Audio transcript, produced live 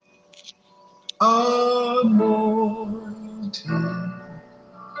Anointing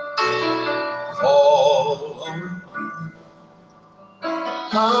fall on me.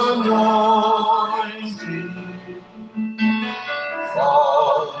 Anointing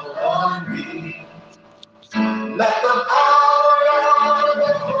fall on me. Let the power of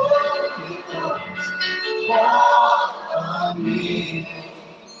the Holy Ghost fall on me.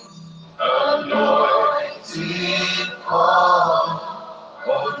 Anointing fall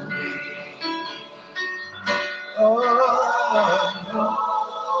on me.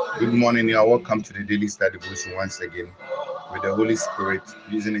 Good morning, you are welcome to the Daily Star Devotion once again with the Holy Spirit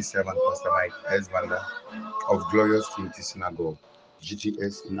using his servant Pastor Mike S. Vanda of Glorious Trinity Synagogue,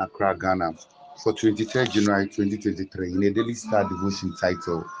 GTS in Accra, Ghana, for 23rd January 2023 in a Daily Star Devotion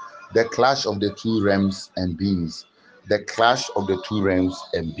titled The Clash of the Two Realms and Beings. The Clash of the Two Realms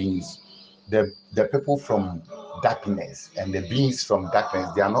and Beings. The people from darkness and the beings from darkness,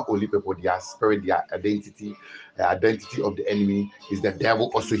 they are not only people, they are spirit, their identity. The identity of the enemy is the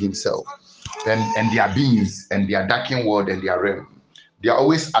devil also himself. And their beings and their darkened world and their realm. They are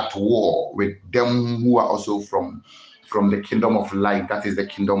always at war with them who are also from the kingdom of light, that is the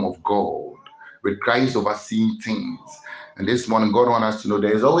kingdom of God, with Christ overseeing things. And this morning, God wants us to know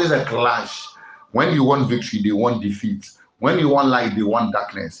there is always a clash. When you want victory, they want defeat. When you want light, they want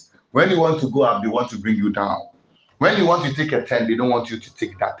darkness. When you want to go up, they want to bring you down. When you want to take a turn, they don't want you to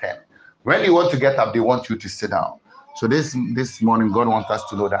take that turn. When you want to get up, they want you to sit down. So this morning, God wants us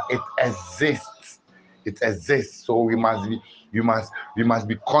to know that it exists. It exists. So we must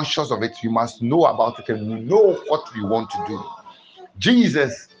be conscious of it. You must know about it and you know what we want to do.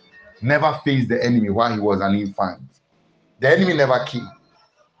 Jesus never faced the enemy while he was an infant. The enemy never came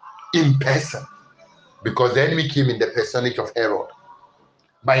in person because the enemy came in the personage of Herod.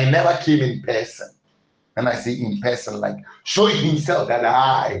 But he never came in person. And I say in person, like showing himself that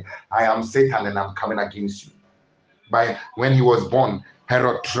I am Satan and I'm coming against you. But when he was born,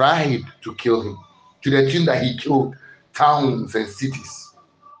 Herod tried to kill him to the tune that he killed towns and cities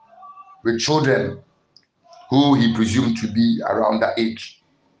with children who he presumed to be around that age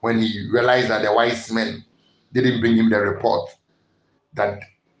when he realized that the wise men didn't bring him the report that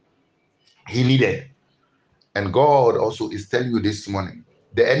he needed. And God also is telling you this morning,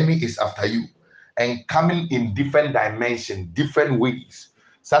 the enemy is after you and coming in different dimensions, different ways.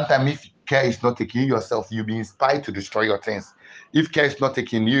 Sometimes if care is not taking you yourself, you'll be inspired to destroy your things. If care is not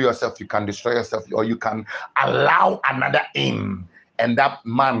taking you yourself, you can destroy yourself, or you can allow another in. And that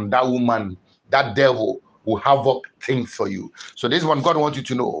man, that woman, that devil will havoc things for you. So this one, God wants you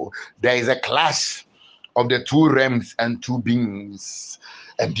to know there is a clash of the two realms and two beings.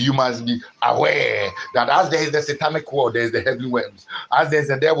 And you must be aware that as there is the satanic world, there is the heavenly realms. As there is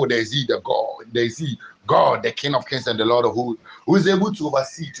the devil, there is he, the God. There is he, God, the King of Kings and the Lord of Hosts, who is able to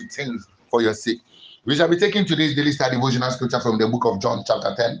oversee to things for your sake. We shall be taking today's daily study devotional scripture from the book of John,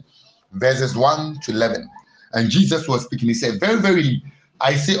 chapter 10, verses 1 to 11. And Jesus was speaking. He said, very, verily,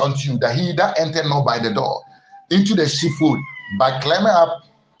 I say unto you that he that entered not by the door into the sheepfold, but climbing up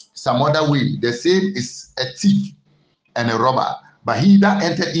some other way, the same is a thief and a robber. But he that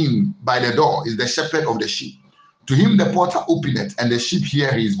entered in by the door is the shepherd of the sheep. To him the porter openeth, and the sheep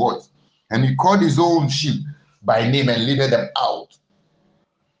hear his voice. And he called his own sheep by name and leadeth them out.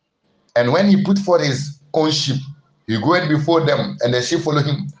 And when he put forth his own sheep, he goeth before them, and the sheep follow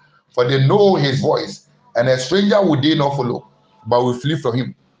him, for they know his voice. And a stranger would they not follow, but will flee from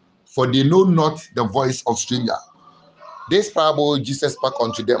him, for they know not the voice of stranger. This parable Jesus spoke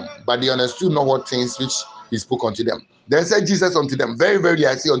unto them, but they understood not what things which he spoke unto them. Then said Jesus unto them, very, very,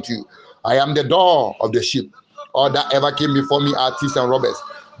 I say unto you, I am the door of the sheep. All that ever came before me are thieves and robbers,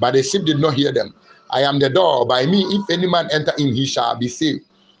 but the sheep did not hear them. I am the door. By me, if any man enter in, he shall be saved,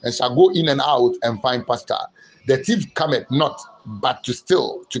 and shall go in and out and find pasture. The thief cometh not, but to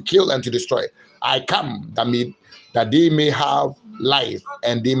steal, to kill, and to destroy. I come that they may have life,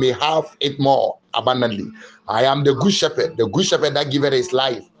 and they may have it more abundantly. I am the good shepherd that giveth his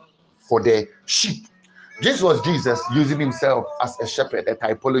life for the sheep. This was Jesus using himself as a shepherd, a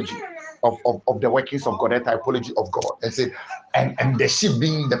typology of the workings of God, a typology of God. And said, and the sheep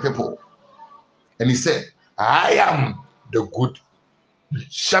being the people. And he said, I am the good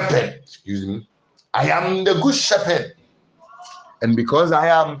shepherd. Excuse me. I am the good shepherd. And because I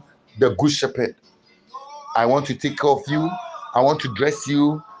am the good shepherd, I want to take care of you. I want to dress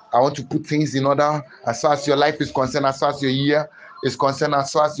you. I want to put things in order as far as your life is concerned, as far as your year is concerned,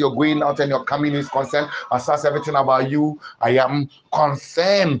 as far as you're going out and you're coming is concerned, as far as everything about you, I am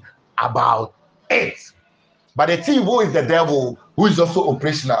concerned about it. But the thief, who is the devil, who is also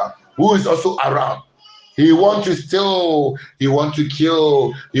operational, who is also around, He want to steal, he want to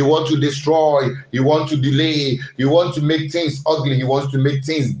kill, he want to destroy, he want to delay, he want to make things ugly, he wants to make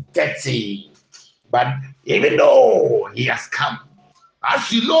things dirty. But even though he has come,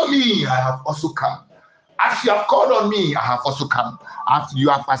 as you know me, I have also come. As you have called on me, I have also come. As you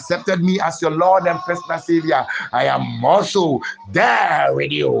have accepted me as your Lord and personal Savior, I am also there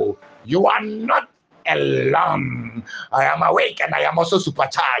with you. You are not alone. I am awake and I am also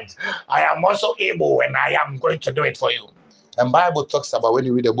supercharged. I am also able and I am going to do it for you. And Bible talks about, when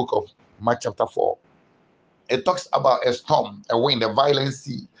you read the book of Mark chapter 4, it talks about a storm, a wind, a violent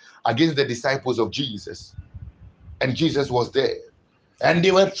sea against the disciples of Jesus. And Jesus was there. And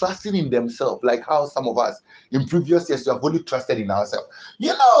they were trusting in themselves, like how some of us in previous years we have only trusted in ourselves.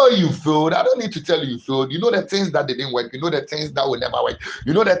 You know you failed. I don't need to tell you failed. You know the things that didn't work. You know the things that will never work.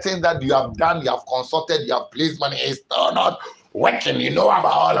 You know the things that you have done, you have consulted, you have placed money, it's still not working. You know about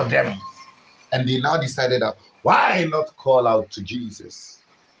all of them. And they now decided that why not call out to Jesus?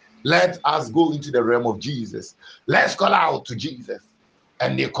 Let us go into the realm of Jesus. Let's call out to Jesus.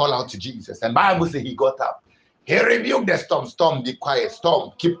 And they call out to Jesus. And Bible says he got up. He rebuked the storm. Storm, be quiet.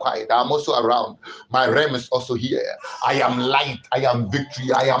 Storm, keep quiet. I'm also around. My realm is also here. I am light. I am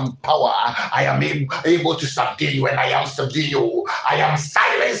victory. I am power. I am able to subdue you, and I am subdue you. I am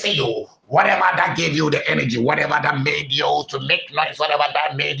silencing you. Whatever that gave you the energy, whatever that made you to make noise, whatever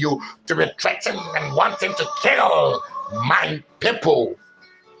that made you to be threatened and wanting to kill my people,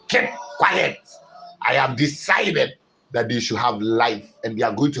 keep quiet. I have decided that they should have life, and they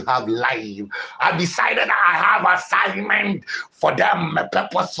are going to have life. I've decided that I have assignment for them, a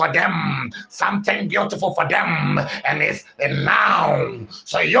purpose for them, something beautiful for them, and it's now.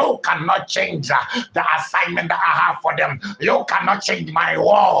 So you cannot change the assignment that I have for them. You cannot change my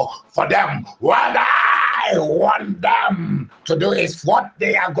will for them. What I want them to do is what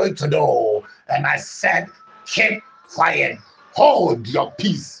they are going to do. And I said, keep quiet, hold your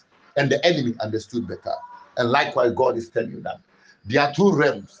peace. And the enemy understood better. And likewise, God is telling you that there are two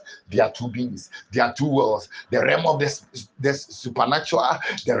realms, there are two beings, there are two worlds. The realm of the supernatural,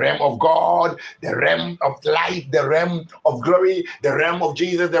 the realm of God, the realm of life, the realm of glory, the realm of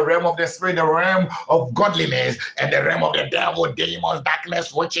Jesus, the realm of the Spirit, the realm of godliness, and the realm of the devil, demons,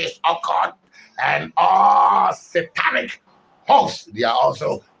 darkness, witches, occult, and all satanic hosts. They are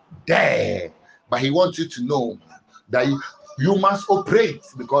also there. But he wants you to know that you must operate,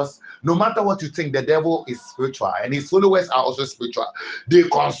 because no matter what you think, the devil is spiritual and his followers are also spiritual. They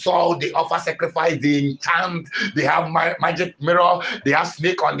consult, they offer sacrifice, they enchant, they have magic mirror, they have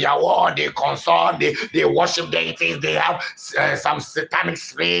snake on their wall, they consult, they worship deities, they have some satanic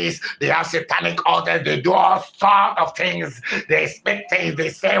spirits, they have satanic altars, they do all sort of things, they speak things, they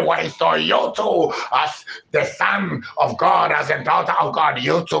say, well, so you too, as the son of God, as a daughter of God,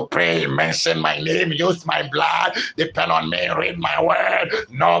 you to pray, mention my name, use my blood, depend on me, read my word,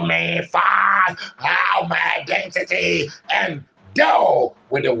 know me, fast, have my identity, and deal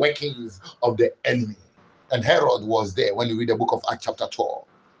with the workings of the enemy. And Herod was there. When you read the book of Acts chapter 12,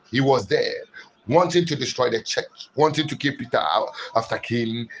 he was there, wanting to destroy the church, wanting to keep Peter out after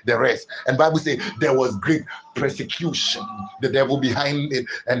killing the rest. And Bible says there was great persecution, the devil behind it.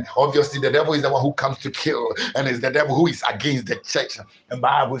 And obviously the devil is the one who comes to kill, and it's the devil who is against the church. And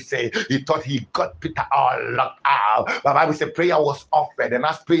Bible says he thought he got Peter all locked out. But Bible says prayer was offered, and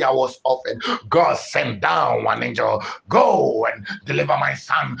as prayer was offered, God sent down one angel, go and deliver my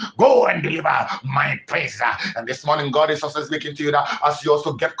son, go and deliver my praise. And this morning God is also speaking to you that as you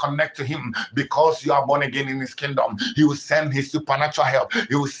also get connected to him, because you are born again in his kingdom, he will send his supernatural help,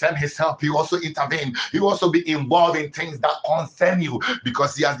 he will send his help, he will also intervene, he will also be involved in things that concern you,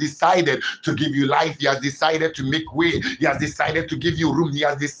 because he has decided to give you life, he has decided to make way, he has decided to give you room, he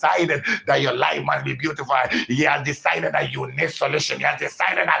has decided that your life must be beautiful, he has decided that you need solution, he has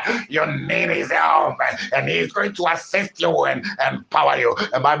decided that you need his help, and he is going to assist you and empower you.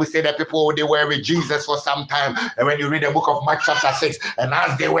 The Bible said that people, they were with Jesus for some time, and when you read the book of Mark chapter 6, and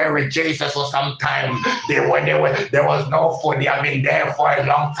as they were with Jesus for some time, there was no food, they have been there for a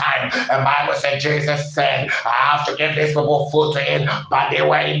long time, and Bible said, Jesus said, I have to give these people food to eat, but they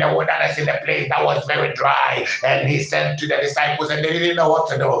were in the wilderness, in a place that was very dry, and he said to the disciples, and they didn't know what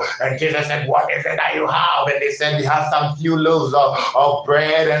to do, and Jesus said, what is it that you have? And they said, we have some few loaves of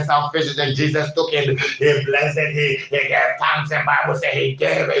bread and some fishes, and Jesus took it, he blessed it, he gave thanks, and Bible said he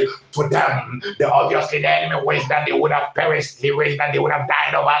gave it to them. Obviously the enemy wished that they would have perished, he wished that they would have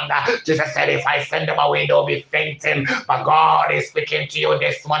died of hunger. Jesus said, if I send them away, they'll be fainting, but God is speaking to you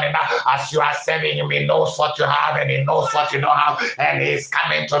this morning, as you are serving him in no what you have and he knows what you don't have, and he's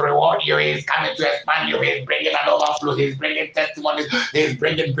coming to reward you, he's coming to expand you, he's bringing an overflow, he's bringing testimonies, he's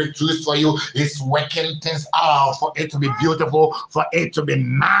bringing breakthroughs for you, he's working things out for it to be beautiful, for it to be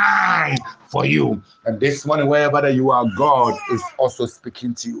nice for you. And this morning, wherever that you are, God is also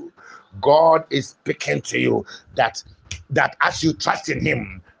speaking to you. God is speaking to you that as you trust in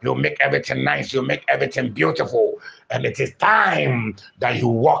him, he'll make everything nice, he'll make everything beautiful. And it is time that you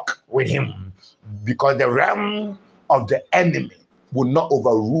walk with him, because the realm of the enemy will not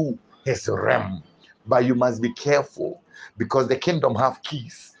overrule his realm. But you must be careful, because the kingdom have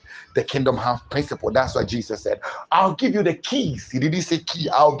keys. The kingdom have principle. That's what Jesus said. I'll give you the keys. He didn't say key.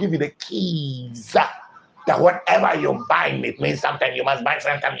 I'll give you the keys. That whatever you bind, it means something. You must bind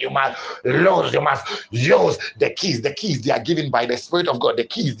something. You must lose. You must use the keys. The keys, they are given by the Spirit of God. The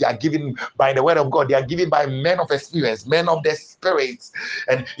keys, they are given by the Word of God. They are given by men of experience, men of the spirits.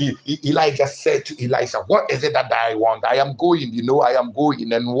 And Elijah said to Elisha, what is it that I want? I am going. I am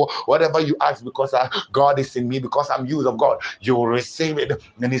going. And whatever you ask, because God is in me, because I'm used of God, you will receive it.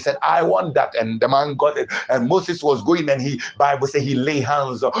 And he said, I want that. And the man got it. And Moses was going, and Bible says he lay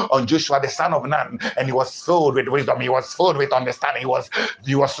hands on Joshua, the son of Nun, and he was filled with wisdom, he was filled with understanding,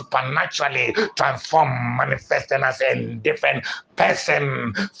 he was supernaturally transformed, manifesting as a different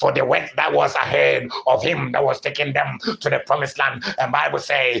person for the work that was ahead of him, that was taking them to the promised land. And Bible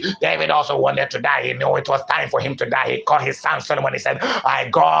say David also wanted to die. He knew it was time for him to die. He called his son Solomon. He said, I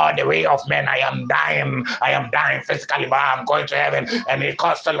go the way of men. I am dying physically, but I'm going to heaven. And he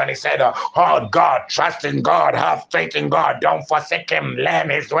called Solomon. He said, oh God, trust in God, have faith in God, don't forsake him, learn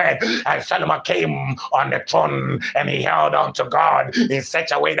his word. And Solomon came on the throne, and he held on to God in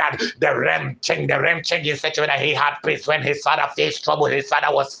such a way that the realm changed in such a way that he had peace. When his father faced trouble, his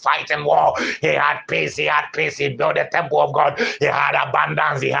father was fighting war, he had peace. He built the temple of God, he had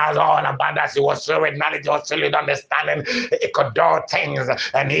abundance, he has all abundance, he was filled with knowledge, he was filled with understanding, he could do things,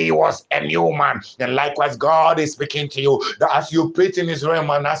 and he was a new man. And likewise, God is speaking to you that as you pray in his realm,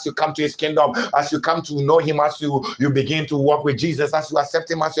 and as you come to his kingdom, as you come to know him, as you begin to walk with Jesus, as you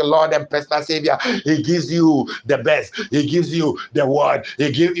accept him as your Lord and personal Savior, he gives you the best, he gives you the word,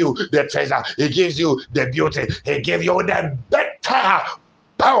 he gives you the treasure, he gives you the beauty, he gives you the better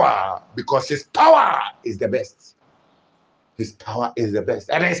power, because his power is the best. His power is the best,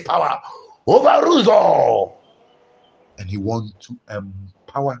 and his power overrules all. And he wants to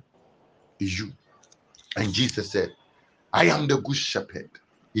empower you. And Jesus said, I am the good shepherd.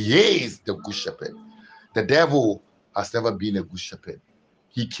 He is the good shepherd. The devil has never been a good shepherd.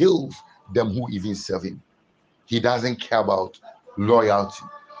 He kills them who even serve him. He doesn't care about loyalty.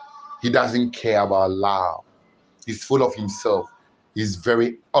 He doesn't care about love. He's full of himself. He's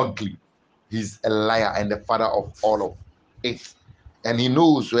very ugly. He's a liar and the father of all of it. And he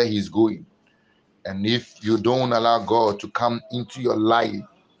knows where he's going. And if you don't allow God to come into your life,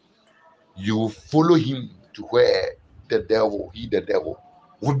 you follow him to where the devil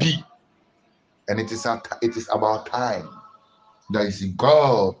will be. And it is about time that you say,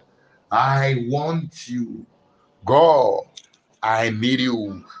 God, I want you. God, I need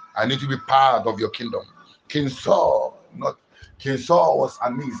you. I need to be part of your kingdom. King Saul was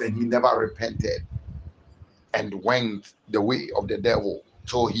amazed, and he never repented and went the way of the devil.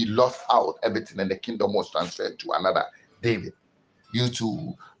 So he lost out everything, and the kingdom was transferred to another David. You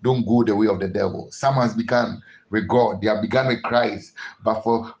too, don't go the way of the devil. Some has begun with God, they have begun with Christ, but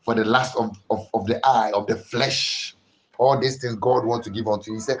for the lust of the eye, of the flesh, all these things God wants to give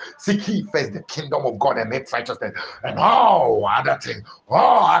unto you. He said, seek ye first the kingdom of God and its righteousness, and all other things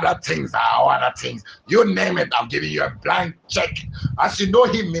are other things. You name it, I'm giving you a blank check. As you know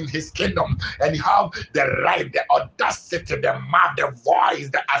him in his kingdom, and you have the right, the audacity, the mouth, the voice,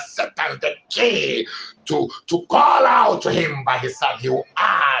 the acceptance, the key to call out to him by his son, he will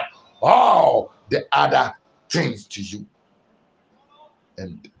add all the other things to you.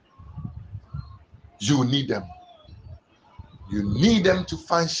 And you need them. You need them to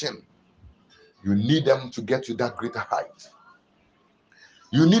function. You need them to get to that greater height.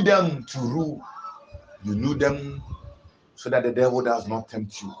 You need them to rule. You need them so that the devil does not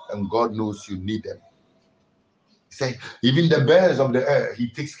tempt you. And God knows you need them. He said, even the birds of the air, he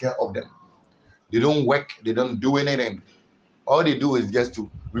takes care of them. They don't work. They don't do anything. All they do is just to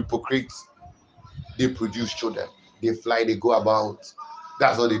reprocreate. They produce children. They fly. They go about.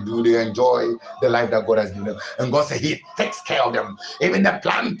 That's what they do. They enjoy the life that God has given them. And God said he takes care of them. Even the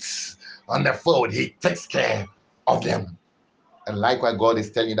plants on the field, he takes care of them. And likewise, God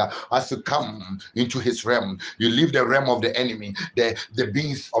is telling you that as you come into his realm, you leave the realm of the enemy, the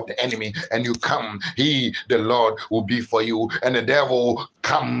beings of the enemy, and you come, he, the Lord, will be for you. And the devil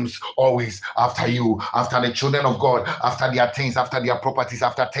comes always after you, after the children of God, after their things, after their properties,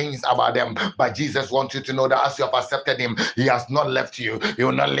 after things about them. But Jesus wants you to know that as you have accepted him, he has not left you. He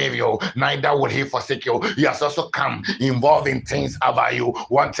will not leave you, neither will he forsake you. He has also come involved in things about you,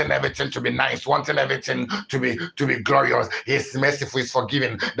 wanting everything to be nice, wanting everything to be glorious. He is merciful, he is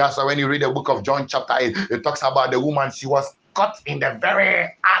forgiving. That's why when you read the book of John chapter 8, it talks about the woman. She was caught in the very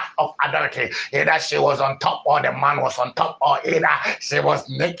act of adultery. Either she was on top or the man was on top, or either she was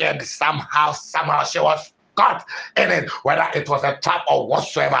naked somehow she was caught in it, whether it was a trap or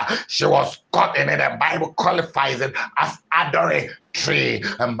whatsoever. She was caught in it. The Bible qualifies it as adultery.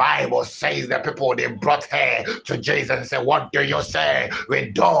 And Bible says the people, they brought her to Jesus and said, what do you say?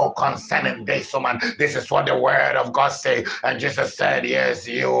 We do concerning this woman. This is what the word of God say. And Jesus said, yes,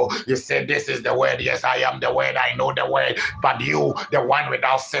 you said this is the word. Yes, I am the word. I know the word. But you, the one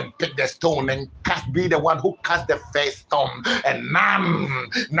without sin, pick the stone and be the one who cast the first stone. And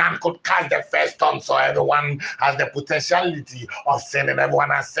none could cast the first stone. So everyone has the potentiality of sin, and everyone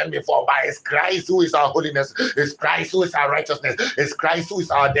has sinned before. But it's Christ who is our holiness. It's Christ who is our righteousness. It's Christ who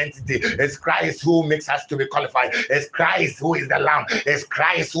is our identity. It's Christ who makes us to be qualified. It's Christ who is the Lamb. It's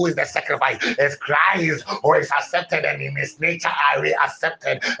Christ who is the sacrifice. It's Christ who is accepted, and in his nature are we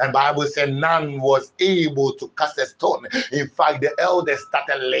accepted. And Bible said none was able to cast a stone. In fact, the elders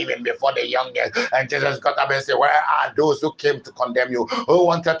started leaving before the youngest. And Jesus got up and said, where are those who came to condemn you? Who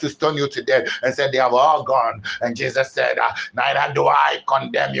wanted to stone you to death? And said, they have all gone. And Jesus said, neither do I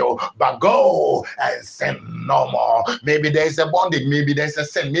condemn you, but go and sin no more. Maybe there's a bondage, maybe there's a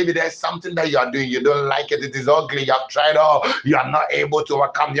sin, maybe there's something that you are doing, you don't like it, it is ugly, you have tried all, you are not able to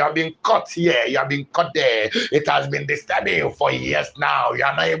overcome, you have been caught here, you have been caught there, it has been disturbing you for years now, you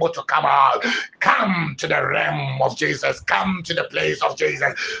are not able to come out. Come to the realm of Jesus, come to the place of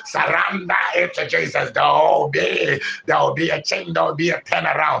Jesus, surrender it to Jesus. There will be a change, there will be a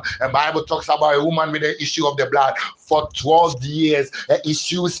turnaround. The Bible talks about a woman with the issue of the blood. For 12 years, the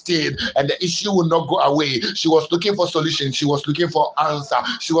issue stayed, and the issue will not go away. She was looking for solutions. She was looking for answer.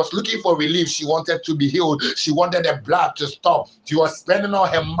 She was looking for relief. She wanted to be healed. She wanted the blood to stop. She was spending all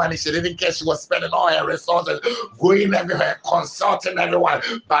her money. She didn't care. She was spending all her resources, going everywhere, consulting everyone.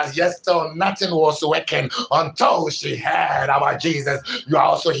 But yet still nothing was working until she heard about Jesus. You are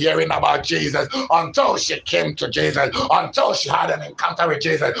also hearing about Jesus. Until she came to Jesus. Until she had an encounter with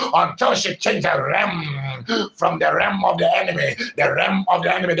Jesus. Until she changed her realm from the realm of the enemy, the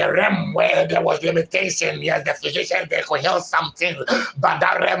realm where there was limitation. Yes, the physicians, they could heal something, but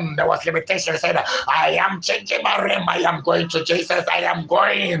that realm, there was limitation. Said, I am changing my realm. I am going to Jesus. I am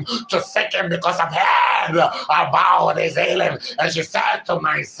going to seek him because I've heard about his healing. And she said to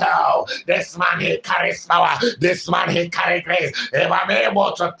myself, this man, he carries power. This man, he carries grace. If I'm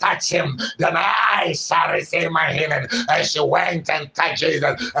able to touch him, then I shall receive my healing. And she went and touched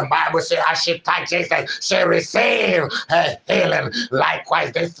Jesus. And Bible says, as she touched Jesus, she received her healing.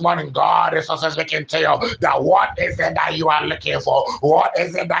 Likewise, this morning, God is also speaking to you that what is it that you are looking for? What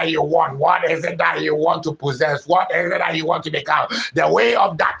is it that you want? What is it that you want to possess? What is it that you want to become? The way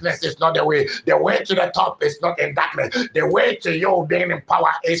of darkness is not the way. The way to the top is not in darkness. The way to you being in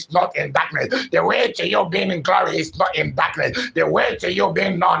power is not in darkness. The way to you being in glory is not in darkness. The way to you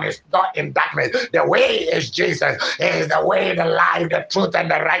being known is not in darkness. The way is Jesus. He is the way, the life, the truth, and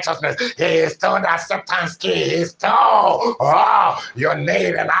the righteousness. He is still the acceptance key. He is still your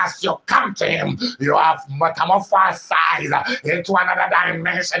name. And as you come to him, you have metamorphosed into another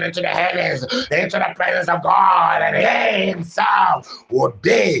dimension, into the heavens, into the presence of God, and he himself will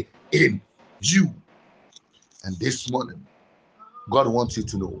be in you. And this morning, God wants you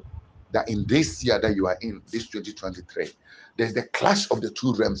to know that in this year that you are in, this 2023, there's the clash of the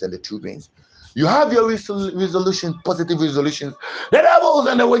two realms and the two beings. You have your resolution, positive resolutions. The devils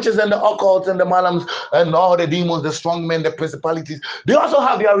and the witches and the occults and the malams and all the demons, the strong men, the principalities, they also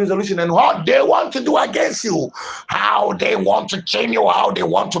have their resolution and what they want to do against you, how they want to chain you, how they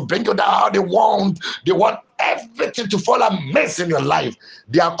want to bring you down, how they want everything to fall amiss in your life.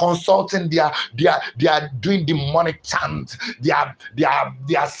 They are consulting, they are doing demonic chants, they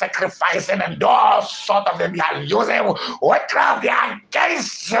are sacrificing, and all sort of them. They are using witchcraft. They are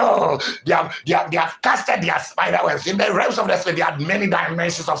against you. They have casted their spider webs in the realms of the spirit. There are many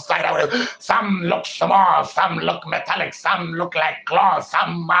dimensions of spider webs. Some look small, some look metallic, some look like claws,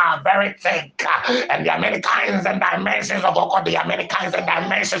 some are very thick, and there are many kinds and dimensions of occult. There are many kinds and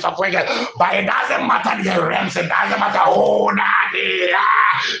dimensions of wicked. But it doesn't matter the realms. It doesn't matter who that is.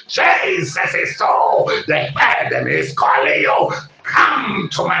 Jesus is so. The enemy is calling you. Come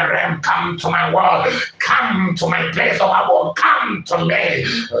to my realm, come to my world, come to my place of abode, come to me.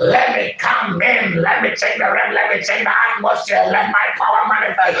 Let me come in, let me change the realm, let me change the atmosphere, let my power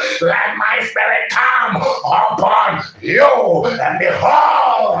manifest, let my spirit come upon you and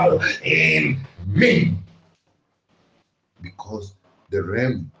behold in me. Because the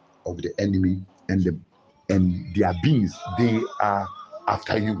realm of the enemy and their beings, they are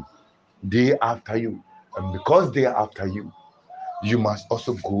after you. They are after you. And because they are after you, you must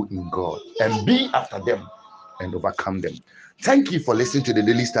also go in God and be after them and overcome them. Thank you for listening to the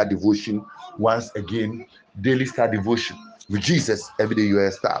Daily Star Devotion. Once again, Daily Star Devotion with Jesus, Everyday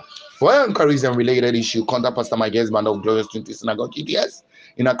US Star. For your inquiries and related issue, contact Pastor Mike Hezband of Glorious Trinity Synagogue GTS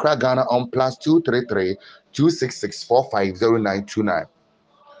in Accra, Ghana on +233 266 450929.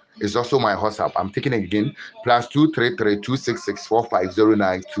 It's also my WhatsApp. I'm taking it again, +233 266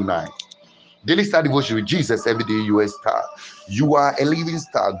 450929. Daily Star Devotion with Jesus, Everyday US Star. You are a living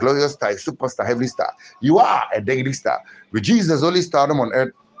star, glorious star, superstar, heavenly star. You are a daily star. With Jesus, only stardom on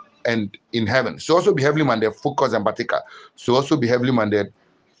earth and in heaven. So also be heavily minded, focus and partaker. So also be heavily minded,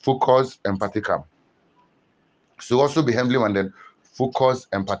 focus and partaker. So also be heavily minded, focus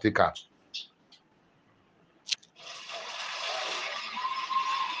and partaker.